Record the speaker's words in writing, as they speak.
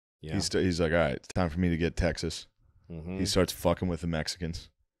Yeah. He's like, all right, it's time for me to get Texas. He starts fucking with the Mexicans.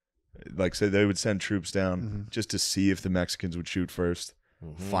 Like, say they would send troops down just to see if the Mexicans would shoot first.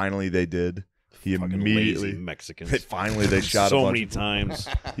 Finally, they did. He fucking immediately lazy Mexicans. Finally, they shot so a bunch many of times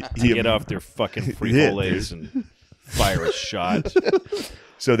he to get off their fucking frijoles and fire a shot.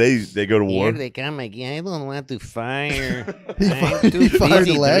 So they go to war. Here they come again. I don't want to fire. He fired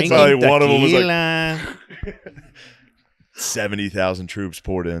the last Probably one of them was like 70,000 troops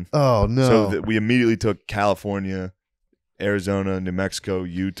poured in. Oh no! So we immediately took California, Arizona, New Mexico,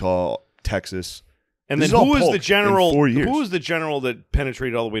 Utah, Texas. And This then is all who was the polk in general? 4 years. Who was the general that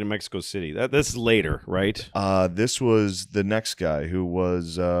penetrated all the way to Mexico City? This is later, right? This was the next guy who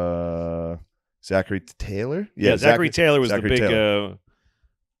was Zachary Taylor. Yeah, Zachary Taylor was Zachary the big Taylor.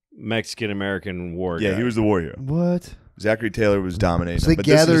 Mexican-American war guy. Yeah, he was the war hero. What? Zachary Taylor was dominating. So they but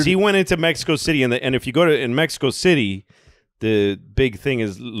this is- gathered- He went into Mexico City, and if you go to in Mexico City, the big thing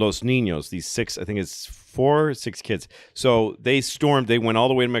is Los Niños. These 6, I think it's 4 or 6 kids. So they stormed. They went all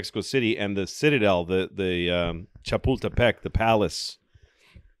the way to Mexico City, and the citadel, the Chapultepec, the palace.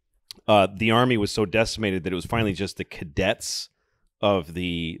 The army was so decimated that it was finally just the cadets of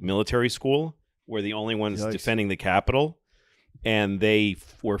the military school were the only ones Yikes. defending the capital, and they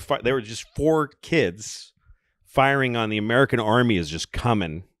were just 4 kids firing on the American army is just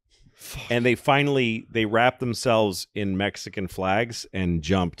coming. And they wrapped themselves in Mexican flags and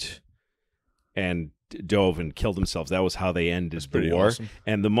jumped and dove and killed themselves. That was how they ended the war. Awesome.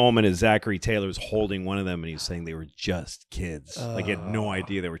 And the moment is Zachary Taylor was holding one of them, and he was saying they were just kids. Like, he had no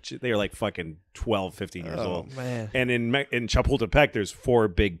idea they were like fucking 12, 15 years old. Man. And in Chapultepec, there's 4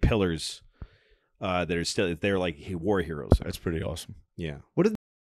 big pillars that are still, they're like war heroes. That's pretty awesome. Yeah. What did